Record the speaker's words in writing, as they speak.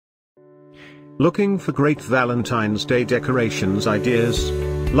Looking for great Valentine's Day decorations ideas?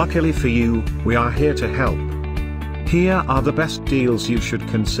 Luckily for you, we are here to help. Here are the best deals you should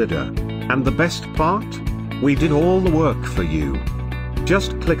consider. And the best part? We did all the work for you.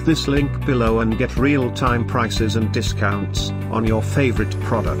 Just click this link below and get real-time prices and discounts on your favorite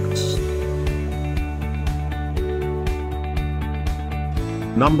products.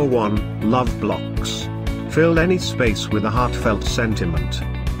 Number 1, Love Blocks. Fill any space with a heartfelt sentiment.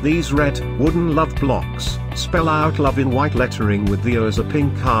 These red, wooden love blocks spell out love in white lettering with the O as a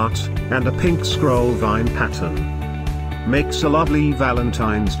pink heart, and a pink scroll vine pattern. Makes a lovely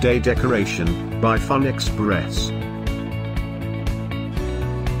Valentine's Day decoration, by Fun Express.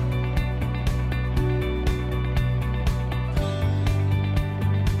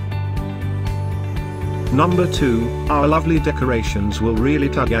 Number 2, our lovely decorations will really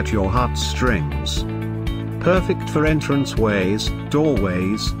tug at your heartstrings. Perfect for entranceways,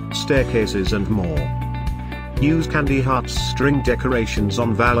 doorways, staircases and more. Use candy heartstring decorations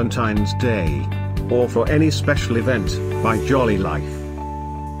on Valentine's Day, or for any special event, by Jollylife.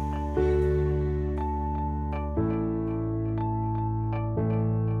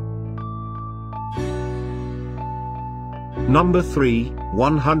 Number 3,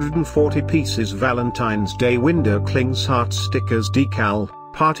 140 pieces Valentine's Day window clings heart stickers decal,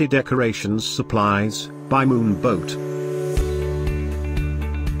 party decorations supplies, by Moonboat.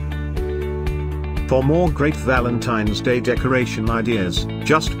 For more great Valentine's Day decoration ideas,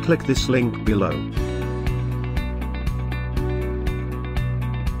 just click this link below.